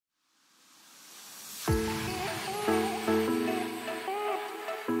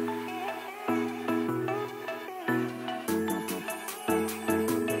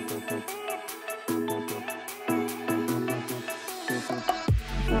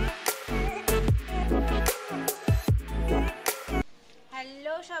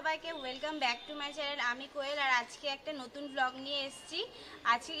সবাইকে welcome back to my channel. আমি কোয়েল আর আজকে একটা নতুন ব্লগ নিয়ে এসেছি।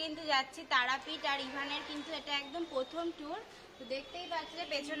 আজকে কিন্তু যাচ্ছি তারাপীঠ আর ইভানের কিন্তু এটা একদম প্রথম ট্যুর। তো দেখতেই পাচ্ছি যে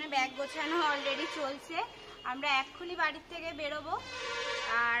পেছনে ব্যাগ গোছানো অলরেডি চলছে। আমরা এক্ষুনি বাড়ির থেকে বেরোবো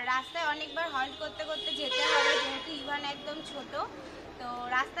আর রাস্তায় অনেকবার হল্ট করতে করতে যেতে হবে, যেহেতু ইভান একদম ছোট। তো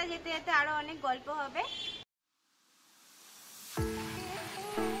রাস্তায় যেতে যেতে আরও অনেক গল্প হবে।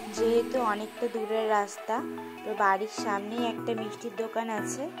 যেহেতু অনেকটা দূরের রাস্তা, তো বাড়ির সামনেই একটা মিষ্টির দোকান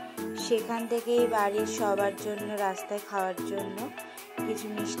আছে, সেখান থেকেই বাড়ির সবার জন্য রাস্তায় খাওয়ার জন্য কিছু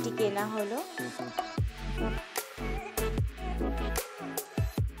মিষ্টি কেনা হলো।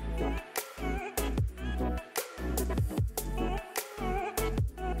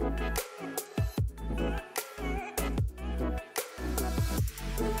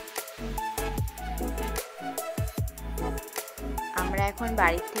 আমরা এখন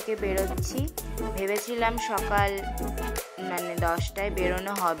বাড়ির থেকে বেরোচ্ছি। ভেবেছিলাম সকাল 10টায়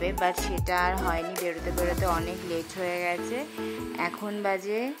বেরোনো হবে, বাট সেটা আর হয়নি। বেরোতে বেরোতে অনেক লেট হয়ে গেছে। এখন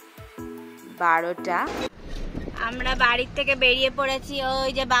বাজে 12টা। আমরা বাড়ির থেকে বেরিয়ে পড়েছি।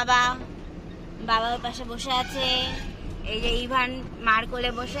 ওই যে বাবার পাশে বসে আছে, এই যে ইভান মার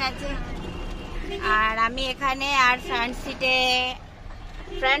কোলে বসে আছে, আর আমি এখানে। আর ফ্রন্ট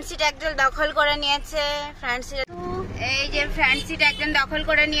সিট একজন দখল করে নিয়েছে। এই যে ফ্রন্ট সিট একজন দখল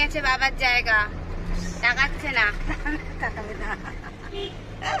করে নিয়েছে বাবার জায়গা, তাকাচ্ছে না।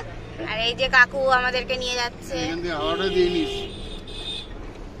 আর এই যে কাকু আমাদেরকে নিয়ে যাচ্ছে।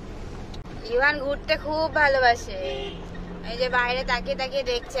 ইভান ঘুরতে খুব ভালোবাসে। এই যে বাইরে তাকিয়ে তাকিয়ে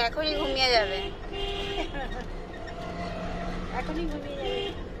দেখছে, এখনই ঘুমিয়ে যাবে।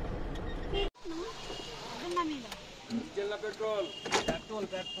 পেট্রোল।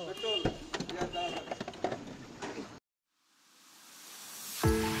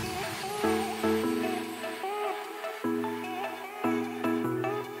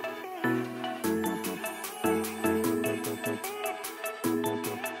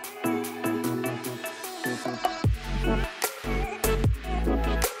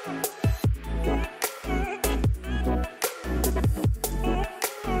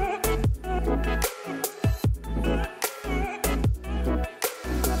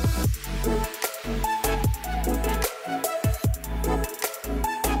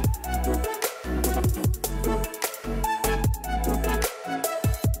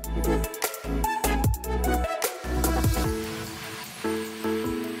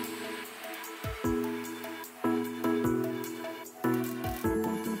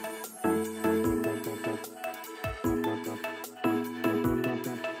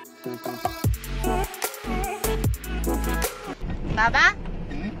 বাবা,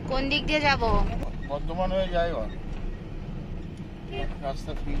 কোন দিক দিয়ে যাব? বর্ধমান হয়ে যায়,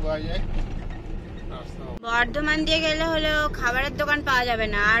 রাস্তা ঠিক হয়ে যায়। বর্ধমান দিয়ে গেলে হলো খাবারের দোকান পাওয়া যাবে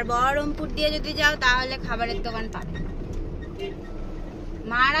না, আর বহরমপুর দিয়ে যদি যাও তাহলে খাবারের দোকান পাবে।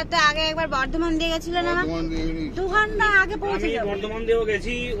 মারা তো আগে একবার বর্ধমান দিয়ে গেছিল না? 2 ঘন্টা আগে পৌঁছে যাবে। আমি বর্ধমান দিয়েও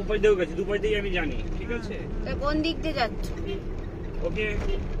গেছি, উপায় দিয়েও গেছি, দুপাই দিয়ে আমি জানি। ঠিক আছে, তো কোন দিক দিয়ে যাচ্ছ? ওকে,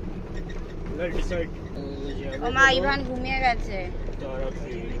 লেটস ডিসাইড। ও মা, ইভান ঘুমিয়ে গেছে,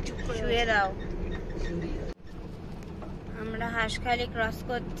 শুয়ে দাও। আমরা হাঁসখালি ক্রস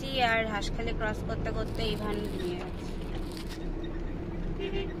করছি, আর হাঁসখালি ক্রস করতে করতে ইভান ঘুমিয়ে গেছে।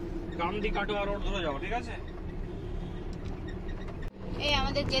 গান্ধী কাটোয়া রোড ধরে যাও, ঠিক আছে? এই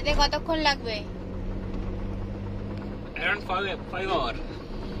আমাদের যেতে কতক্ষণ লাগবে? Around 5 hour.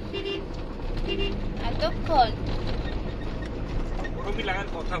 এতক্ষণ? ওরকমই লাগার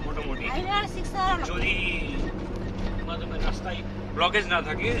কথা মোটামুটি, যদি রাস্তায় ব্লকেজ না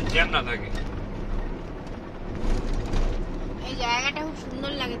থাকে, জ্যাম না থাকে। এই জায়গাটা খুব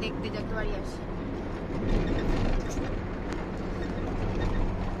সুন্দর লাগে দেখতে যতবারই আসি।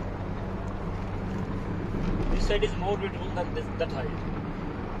 This side is more beautiful than that side.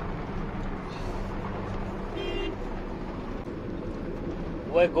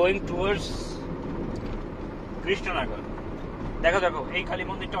 We're going towards Krishnanagar. দেখো এই কালী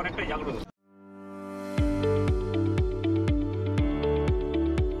মন্দিরটা অনেকটা জাগ্রত।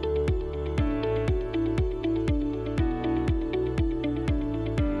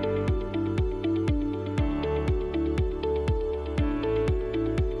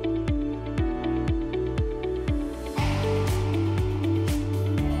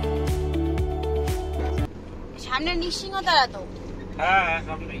 সামনে নৃসিংহতারা তো? হ্যাঁ,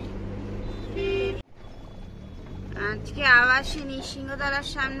 সামনেই। আজকে আবার সেই নৃসিংহতারার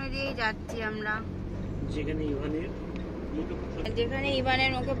সামনে দিয়ে যাচ্ছি আমরা, যেখানে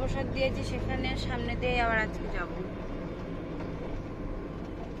ইভানের মুখে প্রসাদ দিয়েছি, সেখানে সামনে দিয়ে আবার আজকে যাবো।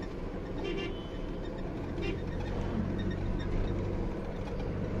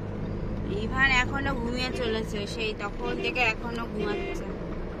 ইভান এখনো ঘুমিয়ে চলেছে, সেই তখন থেকে এখনো ঘুমাচ্ছে,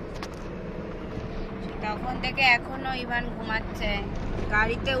 তখন থেকে এখনো ইভান ঘুমাচ্ছে,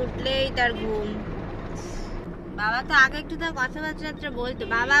 গাড়িতে উঠলেই তার ঘুম। বাবা তো আগে একটু তার কথাবার্তা বলতো,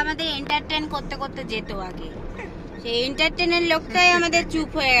 বাবা আমাদের এন্টারটেইন করতে করতে যেত আগে, সেই এন্টারটেইনের লোকটাই আমাদের চুপ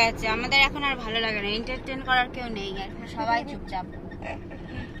হয়ে গেছে, আমাদের এখন আর ভালো লাগে না, এন্টারটেইন করার কেউ নেই, এখন সবাই চুপচাপ।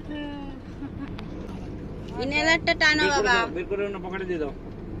 ইনহেলারটা টানো বাবা, বের করে না পকেটে দিয়ে দাও।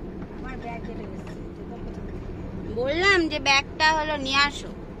 আমার ব্যাগ কেটে গেছে, বললাম যে ব্যাগটা হলো নিয়ে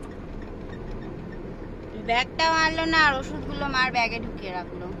আসো, ব্যাগটাও আনলো না, আর ওষুধগুলো মার ব্যাগে ঢুকিয়ে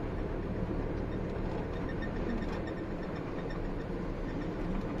রাখলো।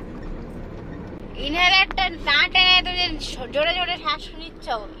 ইনহেলারটা না টেনে তো যে জোরে জোরে শ্বাস নিচ্ছ,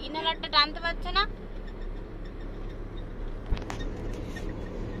 ইনহেলারটা টানতে পারছে না।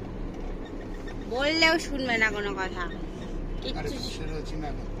 বললেও শুনবে না কোনো কথা,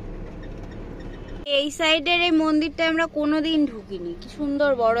 এই সাইডের এই মন্দিরটা আমরা কোনোদিন ঢুকিনি, কি সুন্দর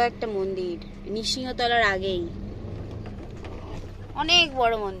বড় একটা মন্দির, নৃসিংহতলার আগেই অনেক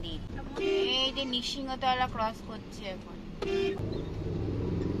বড় মন্দির। এই যে নৃসিংহতলা ক্রস করছে এখন।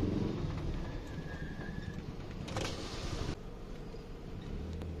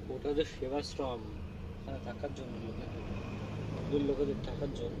 ওটা যে সেবাশ্রম, থাকার জন্য লোকেদের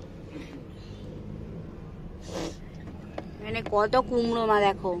থাকার জন্য। মানে কত কুমড়ো মা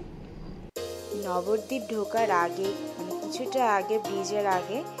দেখো। নবদ্বীপ ঢোকার আগে মানে কিছুটা আগে, ব্রিজের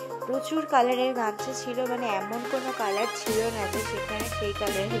আগে প্রচুর কালারের গামছা ছিল, মানে এমন কোনো কালার ছিল না যে সেখানে সেই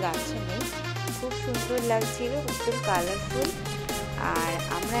কালারের গামছা নেই, খুব সুন্দর লাগছিল, একদম কালারফুল। আর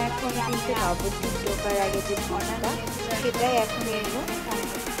আমরা এখন কিন্তু নবদ্বীপ ঢোকার আগে যে ব্রিজটা সেটাই এখন এলো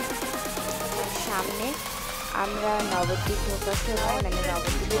সামনে। আমরা নবদ্বীপ ঢোকার সময় মানে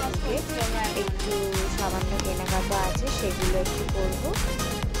নবদ্বীপে ঢুকে একটু সামান্য কেনাকাটা আছে, সেগুলো একটু করবো।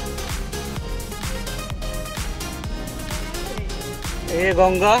 এ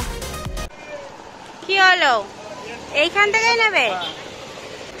গঙ্গা কি হলো, এইখান থেকেই নেবে?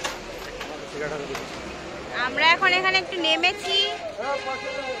 আমরা এখন এখানে একটু নেমেছি,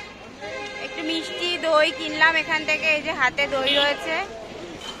 একটু মিষ্টি দই কিনলাম এখান থেকে, এই যে হাতে দই রয়েছে।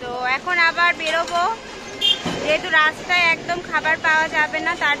 তো এখন আবার বেরোবো, যেহেতু রাস্তায় একদম খাবার পাওয়া যাবে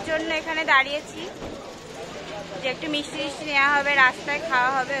না, তার জন্য এখানে দাঁড়িয়েছি যে একটু মিষ্টি মিষ্টি নেওয়া হবে, রাস্তায়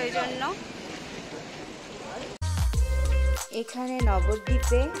খাওয়া হবে, ওই জন্য। এখানে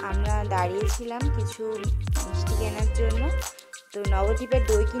নবদ্বীপে আমরা দাঁড়িয়েছিলাম কিছু মিষ্টি কেনার জন্য। তো নবদ্বীপের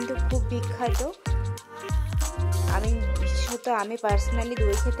দই কিন্তু খুব বিখ্যাত, বিশেষত আমি পার্সোনালি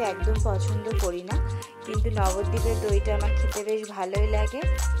দই খেতে একদম পছন্দ করি না, কিন্তু নবদ্বীপের দইটা আমার খেতে বেশ ভালোই লাগে।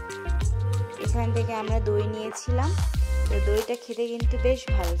 এখান থেকে আমরা দই নিয়েছিলাম, তো দইটা খেতে কিন্তু বেশ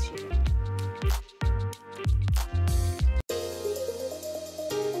ভালো ছিল।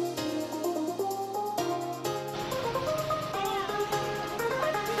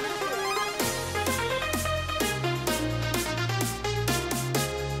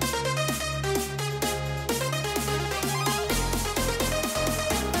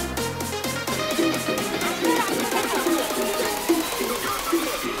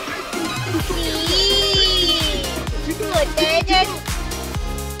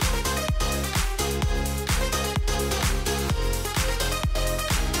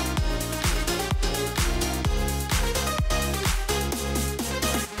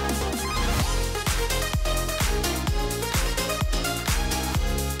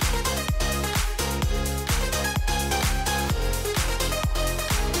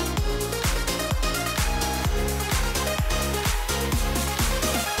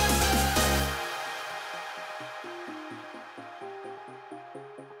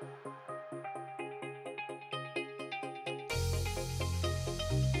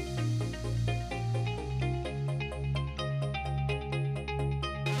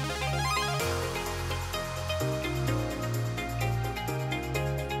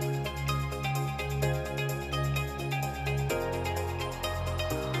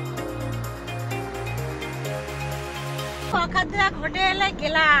 হোটেলে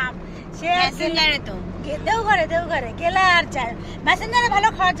গেলাম, সে প্যাসেঞ্জারে তো দেওঘরে গেলা, আর প্যাসেঞ্জারে ভালো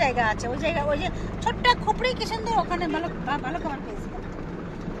খাওয়ার জায়গা আছে, ওই জায়গা ওই যে ছোট্ট খুপড়ি কি সুন্দর, ওখানে ভালো খাবার পেয়েছিলাম,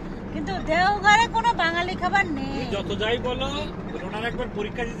 কিন্তু দেওঘরে কোনো বাঙালি খাবার নেই। যত যাই বলো, ওনার একবার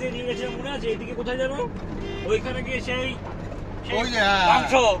পরীক্ষা দিতে নিয়ে গেছে মনে আছে, এইদিকে কোথায় যাবো, ওইখানে গিয়ে সেই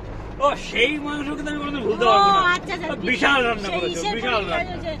মাংস, ও সেই মাংস কিন্তু আমি কোনোদিন ভুলতে পারবো না, বিশাল রান্না করেছে, বিশাল রান্না।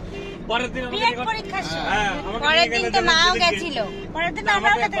 পরের দিন তো মাও গেছিল,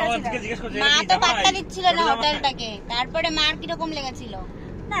 মা তো পাত্তা দিচ্ছিল না হোটেলটাকে, তারপরে মার কিরকম লেগেছিল,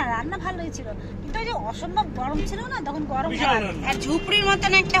 না রান্না ভালোই ছিল, কিন্তু ওই যে অসম্ভব গরম ছিল না, তখন গরম আর ঝুপড়ির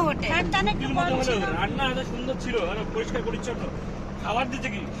মতন একটা হোটেল, রান্না এত সুন্দর ছিল, পরিষ্কার পরিচ্ছন্ন। খাবার দিচ্ছে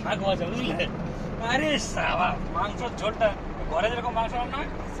কি শাক ভাজা, বুঝলে? আরে সাবা, মাংসের ঝোলটা ঘরে যেরকম মাংস রান্না হয়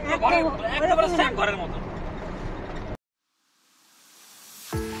একেবারে সেম ঘরের মতো।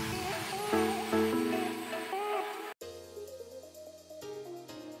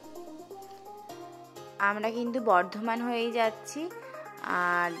 আমরা কিন্তু বর্ধমান হয়েই যাচ্ছি।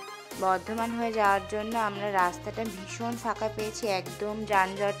 আর বর্ধমান হয়ে যাওয়ার জন্য আমরা রাস্তাটা ভীষণ ফাঁকা পেয়েছি, একদম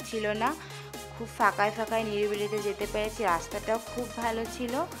যানজট ছিল না, খুব ফাঁকায় ফাঁকায় নিরিবিলিতে যেতে পেরেছি। রাস্তাটাও খুব ভালো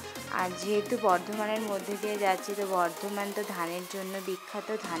ছিল। আর যেহেতু বর্ধমানের মধ্যে দিয়ে যাচ্ছি, তো বর্ধমান তো ধানের জন্য বিখ্যাত,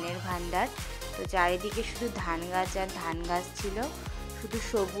 ধানের ভাণ্ডার। তো চারিদিকে শুধু ধান গাছ আর ধান গাছ ছিল, শুধু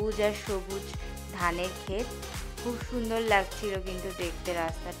সবুজ আর সবুজ ধানের ক্ষেত। খুব সুন্দর লাগছিল কিন্তু দেখতে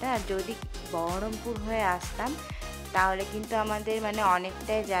রাস্তাটা। আর যদি বহরমপুর হয়ে আসতাম তাহলে কিন্তু আমাদের মানে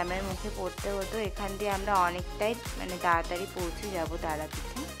অনেকটাই জ্যামের মুখে পড়তে হতো। এখান দিয়ে আমরা অনেকটাই মানে তাড়াতাড়ি পৌঁছে যাব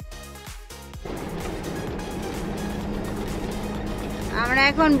তারাপীঠে। আমরা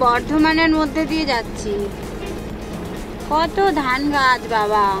এখন বর্ধমানের মধ্যে দিয়ে যাচ্ছি। কত ধান গাছ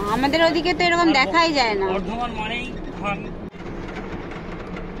বাবা, আমাদের ওদিকে তো এরকম দেখাই যায় না। বর্ধমান মানেই ধান।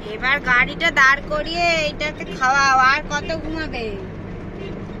 এবার গাড়িটা দাঁড় করিয়ে এটাকে খাওয়াও, আর কত ঘুমাবে?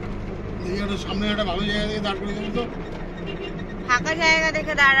 সামনে একটা ভালো জায়গা থেকে দাঁড় করে দেবো তো, ফাঁকা জায়গা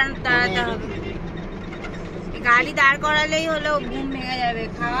দেখে দাঁড়াতে হবে। গাড়ি দাঁড় করালেই হলো, ঘুম ভেঙে যাবে।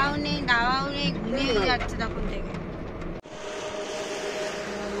 খাওয়াও নেই, দাওয়াও নেই, ঘুমিয়ে যাচ্ছে তখন থেকে।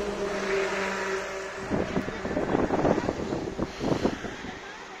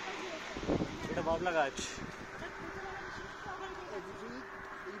 এটা বাবলা গাছ।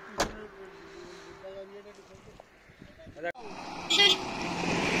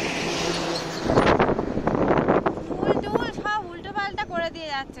 উল্টো পাল্টা করে দিয়ে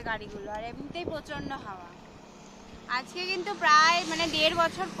যাচ্ছে গাড়িগুলো, আর এমনিতেই প্রচন্ড হাওয়া। আজকে কিন্তু প্রায় মানে 1.5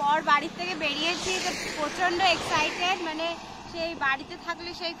 বছর পর বাড়ির থেকে বেরিয়েছি, তো প্রচন্ড এক্সাইটেড। মানে সেই বাড়িতে থাকলে,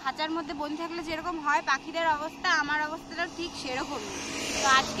 সেই খাঁচার মধ্যে বন্ধ থাকলে যেরকম হয় পাখিদের অবস্থা, আমার অবস্থাটাও ঠিক সেরকমই। তো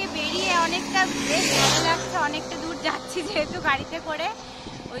আজকে বেরিয়ে অনেকটা বেশ ভালো লাগছে, অনেকটা দূর যাচ্ছি যেহেতু গাড়িতে করে,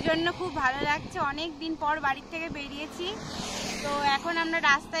 ওই জন্য খুব ভালো লাগছে। অনেক দিন পর বাড়ির থেকে বেরিয়েছি। তো এখন আমরা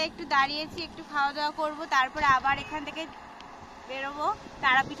রাস্তায় একটু দাঁড়িয়েছি, একটু খাওয়া দাওয়া করবো, তারপরে আবার এখান থেকে বেরোবো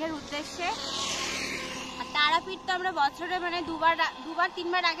তারাপীঠের উদ্দেশ্যে। আর তারাপীঠ তো আমরা বছরে মানে দুবার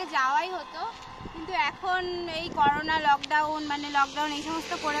 3বার আগে যাওয়াই হতো, কিন্তু এখন এই করোনা লকডাউন এই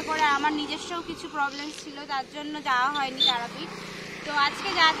সমস্ত করে করে আমার নিজস্বও কিছু প্রবলেম ছিল, তার জন্য যাওয়া হয়নি তারাপীঠ। তো আজকে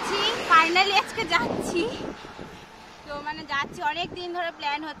যাচ্ছি, ফাইনালি আজকে যাচ্ছি। তো মানে যাচ্ছি, অনেক দিন ধরে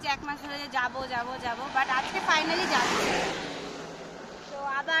প্ল্যান হচ্ছে, 1 মাস ধরে যে যাবো, বাট আজকে ফাইনালি যাচ্ছি। তো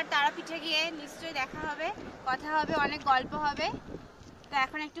আবার তারাপীঠে গিয়ে নিশ্চয়ই দেখা হবে, কথা হবে, অনেক গল্প হবে। তো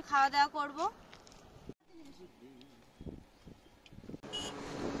এখন একটু খাওয়া দাওয়া করবো।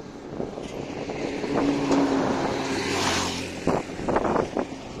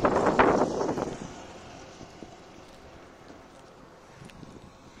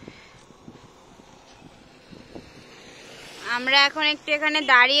 আমরা এখন একটু এখানে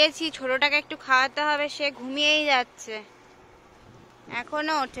দাঁড়িয়েছি, ছোটটাকে একটু খাওয়াতে হবে, সে ঘুমিয়েই যাচ্ছে,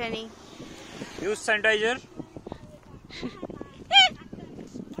 এখনো ওঠেনি। Use sanitiser.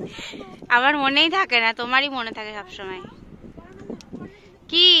 আমার মনেই থাকে না, তোমারই মনে থাকে সবসময়।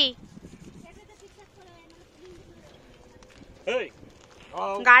 কি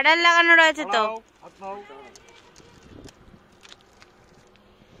গার্ডার লাগানো রয়েছে তো?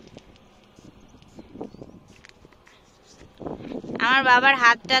 আমার বাবার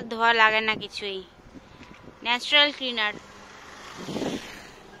হাতটা ধোয়া লাগে না কিছুই, ন্যাচারাল ক্লিনার।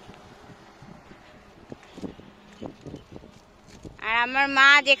 আর আমার মা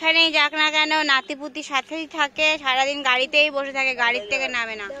যেখানেই যাক না কেন নাতিপুতির সাথেই থাকে, সারাদিন গাড়িতেই বসে থাকে, গাড়ির থেকে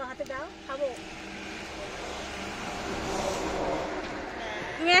নামে না।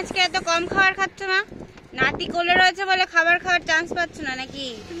 তুমি আজকে এত কম খাবার খাচ্ছ মা? নাতি কোলে রয়েছে বলে খাবার খাওয়ার চান্স পাচ্ছ না নাকি?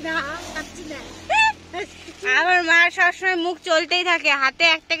 আমার মার সবসময় মুখ চলতেই থাকে, হাতে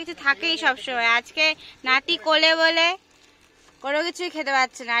একটা কিছু থাকেই সবসময়। আজকে নাতি কোলে বলে কোনো কিছুই খেতে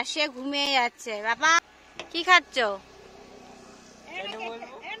পারছে না, আর সে ঘুমিয়ে যাচ্ছে। বাবা কি খাচ্ছ?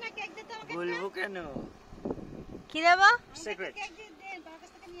 বলবো কেন? কি দেবো? সিক্রেট।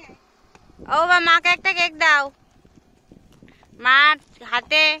 ও বা মাকে একটা কেক দাও, মার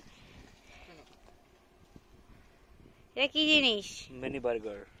হাতে। এ কি জিনিস? Mini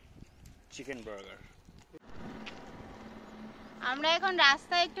burger, chicken burger. আমরা এখন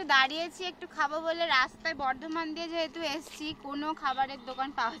রাস্তায় একটু দাঁড়িয়েছি, একটু খাবো বলে। রাস্তায় বর্ধমান দিয়ে যেহেতু এসছি, কোনো খাবারের দোকান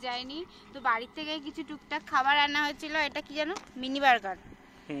পাওয়া যায়নি, তো বাড়ির থেকে কিছু টুকটাক খাবার আনা হয়েছিল। এটা কি জানো? Mini burger.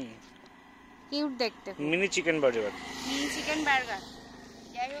 কিউট দেখতে, মিনি চিকেন বার্গার।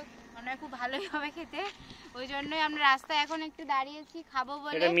 যাই হোক মনে হয় খুব ভালোই হবে খেতে, ওই জন্যই আমরা রাস্তায় এখন একটু দাঁড়িয়েছি খাবো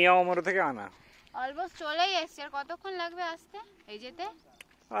বলে। এটা মিয়াও মোড় থেকে আনা, অলমোস্ট চলেই এসছে। আর কতক্ষণ লাগবে আসতে এই যেতে?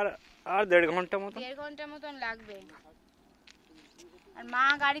 আর 1.5 ঘন্টা মতো। 1.5 ঘন্টার মতন লাগবে। আর মা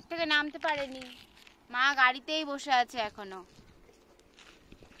গাড়ির থেকে নামতে পারেনি, মা গাড়িতেই বসে আছে এখনো।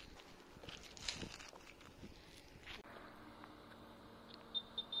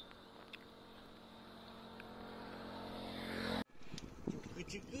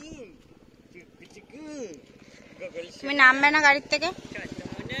 তুমি নামবে না গাড়ির থেকে?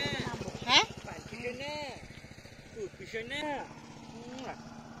 হ্যাঁ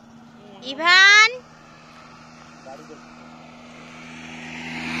ইভান,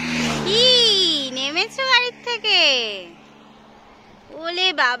 কি নেমেছো গাড়ির থেকে? ওলে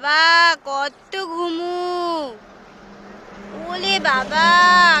বাবা কত ঘুমু, ওলে বাবা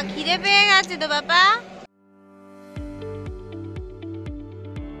খিদে পেয়ে গেছে তো বাবা।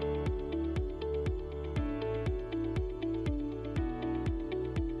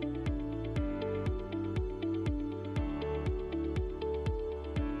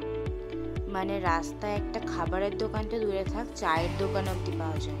 মানে রাস্তায় একটা খাবারের দোকানটা দূরে থাক, চায়ের দোকান অবধি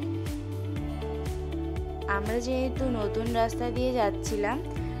পাওয়া যায়। আমরা যেহেতু নতুন রাস্তা দিয়ে যাচ্ছিলাম,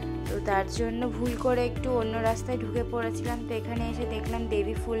 তো তার জন্য ভুল করে একটু অন্য রাস্তায় ঢুকে পড়েছিলাম। তো এখানে এসে দেখলাম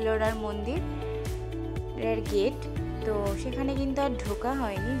দেবী ফুল্লরার মন্দিরের গেট, তো সেখানে কিন্তু আর ঢোকা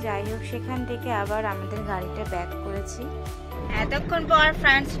হয়নি। যাই হোক সেখান থেকে আবার আমাদের গাড়িটা ব্যাক করেছি। এতক্ষণ পর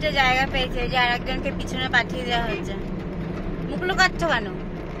ফ্রন্ট সিটে জায়গা পেয়েছে, যে আর একজনকে পিছনে পাঠিয়ে দেওয়া হয়েছে। মুখ লুকাচ্ছ কেন?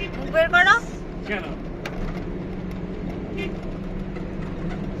 মুখ বের করো।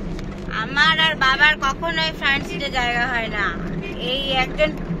 আমার আর বাবার কখনোই ফ্রন্ট সিটে জায়গা হয় না। এই একজন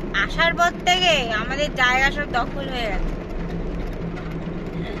আসার পর থেকে আমাদের জায়গা সব দখল হয়ে গেছে।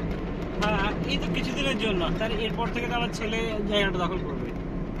 এই তো কিছুদিনের জন্য, তার এরপর থেকে তো আমার ছেলে জায়গাটা দখল করবে।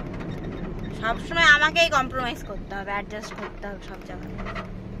 সবসময় আমাকেই কম্প্রোমাইজ করতে হবে, অ্যাডজাস্ট করতে হবে সব জায়গায়।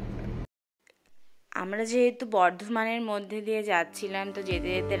 আমরা যেহেতু বর্ধমানের মধ্যে দিয়ে যাচ্ছিলাম, তো যেতে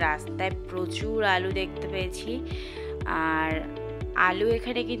যেতে রাস্তায় প্রচুর আলু দেখতে পেয়েছি। আর আলু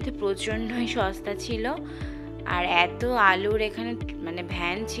এখানে কিন্তু প্রচণ্ডই সস্তা ছিল। আর এত আলুর এখানে মানে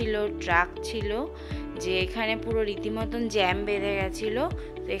ভ্যান ছিল, ট্রাক ছিল, যে এখানে পুরো রীতিমতন জ্যাম বেঁধে গেছিলো।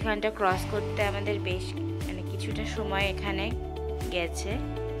 তো এখানটা ক্রস করতে আমাদের বেশ মানে কিছুটা সময় এখানে গেছে।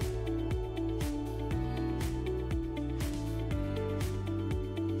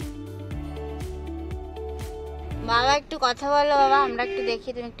 বাবা একটু কথা বলো। বাবা আমরা একটু দেখি,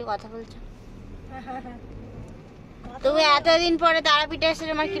 তুমি একটু কথা বলছো। তুমি এতদিন পরে তারাপীঠে এসে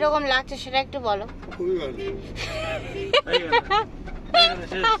তোমার কিরকম লাগছে সেটা একটু বলো। খুবই ভালো।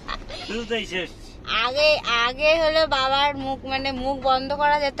 আগে হলো বাবার মুখ মানে মুখ বন্ধ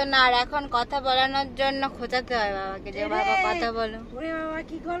করা যেত না, আর এখন কথা বলানোর জন্য খোঁচাতে হয় বাবাকে, যে বাবা কথা বলো। বাবা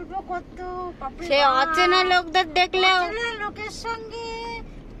কি গল্প করতো, সে অচেনা লোকদের দেখলেও লোকের সঙ্গে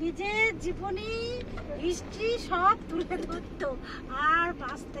নিজের জীবনী হিস্ট্রি সব তুলে ধরতো, আর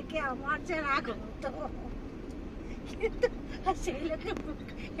পাশ থেকে আমার যে রাগ হতো।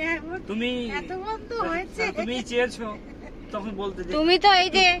 তুমি এত বন্ধ হয়েছে, তুমি চেয়েছো তখন বলতে, তুমি তো এই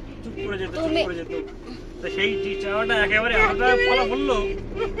যে চুপ করে যেত, চুপ করে যেত। তো সেই চাওয়াটা একেবারে আমরা ফলাফল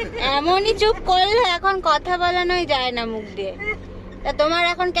এমনই চুপ করলে এখন কথা বলানোই যায় না মুখ দিয়ে। তা তোমার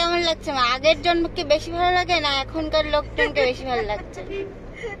এখন কেমন লাগছে? আগের জন্মকে বেশি ভালো লাগে না এখনকার লোকজনকে বেশি ভালো লাগছে?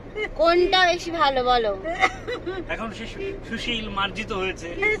 কোনটা বেশি ভালো বলো? এখন সে সুশীল মার্জিত হয়েছে,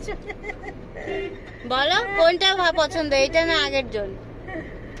 বলো কোনটা পছন্দ, এটা না আগের জন?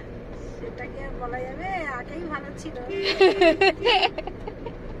 সেটা কি আর বলা যাবে? আগেই ভালো ছিল।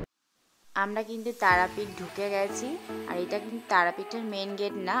 আমরা কিন্তু তারাপীঠ ঢুকে গেছি। আর এটা কিন্তু তারাপীঠের মেন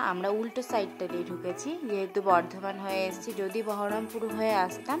গেট না, আমরা উল্টো সাইডটা দিয়ে ঢুকেছি। যেহেতু বর্ধমান হয়ে এসেছি, যদি বহরমপুর হয়ে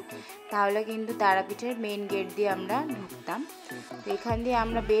আসতাম তাহলে কিন্তু তারাপীঠের মেন গেট দিয়ে আমরা ঢুকতাম। তো এখান দিয়ে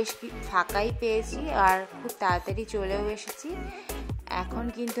আমরা বেশ ফাঁকাই পেয়েছি আর খুব তাড়াতাড়ি চলেও এসেছি। এখন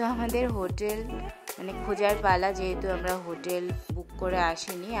কিন্তু আমাদের হোটেল মানে খোঁজার পালা, যেহেতু আমরা হোটেল বুক করে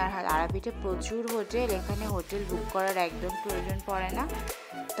আসিনি। আর তারাপীঠে প্রচুর হোটেল, এখানে হোটেল বুক করার একদম প্রয়োজন পড়ে না।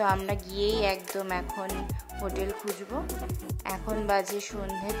 তো আমরা গিয়েই একদম এখন হোটেল খুঁজবো। এখন বাজে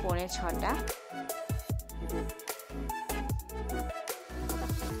সন্ধে 5:45।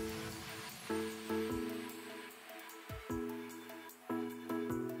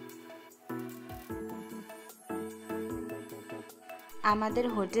 আমাদের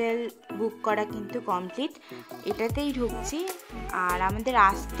হোটেল বুক করা কিন্তু কমপ্লিট, এটাতেই ঢুকছি। আর আমাদের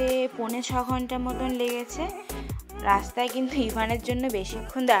আসতে 5.5 ঘন্টা মতন লেগেছে। রাস্তায় কিন্তু ইভানের জন্য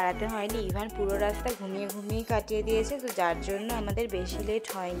বেশিক্ষণ দাঁড়াতে হয়নি, ইভান পুরো রাস্তা ঘুমিয়ে ঘুমিয়ে কাটিয়ে দিয়েছে, তো যার জন্য আমাদের বেশি লেট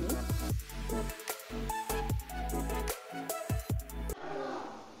হয়নি।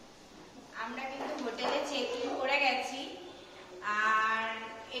 আমরা কিন্তু হোটেলে চেক ইন করে গেছি, আর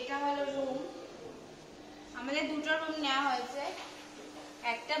এটা হলো রুম। আমাদের দুটো রুম নেওয়া হয়েছে,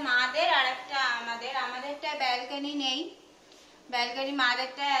 একটা মাদের আর একটা আমাদের। আমাদেরটা ব্যালকনি নেই, ব্যালকনি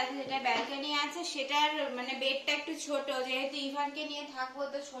মাদেরটা আছে, যেটা ব্যালকনি আছে সেটার মানে বেডটা একটু ছোট, যেহেতু ইভানকে নিয়ে থাকবো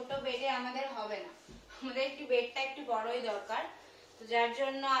তো ছোট বেডে আমাদের হবে না, আমাদের একটু বেডটা একটু বড়ই দরকার, তো যার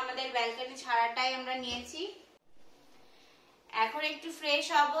জন্য আমাদের ব্যালকনি ছাড়াটাই আমরা নিয়েছি। এখন একটু ফ্রেশ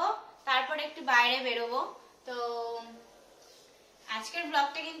হব, তারপর একটু বাইরে বেরোবো। তো আজকের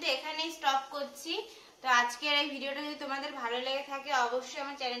ব্লগটা কিন্তু এখানেই স্টপ করছি। তো আজকের এই ভিডিওটা যদি তোমাদের ভালো লেগে থাকে অবশ্যই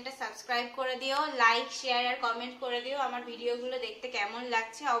আমার চ্যানেলটা সাবস্ক্রাইব করে দিও, লাইক শেয়ার আর কমেন্ট করে দিও। আমার ভিডিওগুলো দেখতে কেমন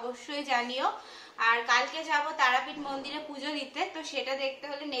লাগছে অবশ্যই জানিও। আর কালকে যাব তারাপীঠ মন্দিরে পুজো দিতে, তো সেটা দেখতে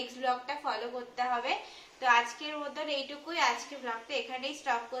হলে নেক্সট ব্লগটা ফলো করতে হবে। তো আজকের মতন এইটুকুই, আজকের ব্লগটা এখানেই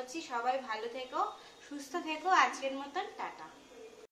স্টপ করছি। সবাই ভালো থেকো, সুস্থ থেকো, আজকের মতন টাটা।